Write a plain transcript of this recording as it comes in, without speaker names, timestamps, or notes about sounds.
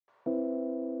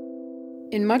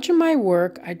In much of my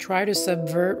work, I try to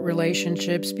subvert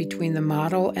relationships between the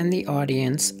model and the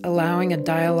audience, allowing a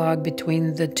dialogue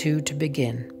between the two to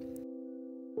begin.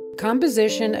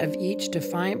 Composition of each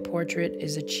defiant portrait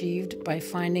is achieved by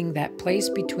finding that place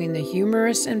between the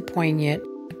humorous and poignant,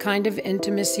 a kind of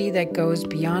intimacy that goes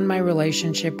beyond my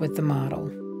relationship with the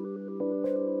model.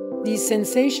 These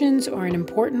sensations are an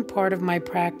important part of my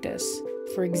practice.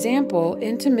 For example,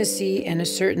 intimacy and a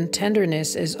certain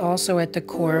tenderness is also at the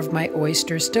core of my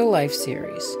Oyster Still Life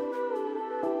series.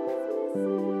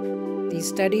 These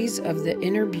studies of the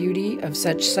inner beauty of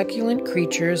such succulent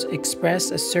creatures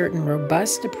express a certain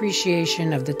robust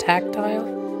appreciation of the tactile,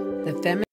 the feminine,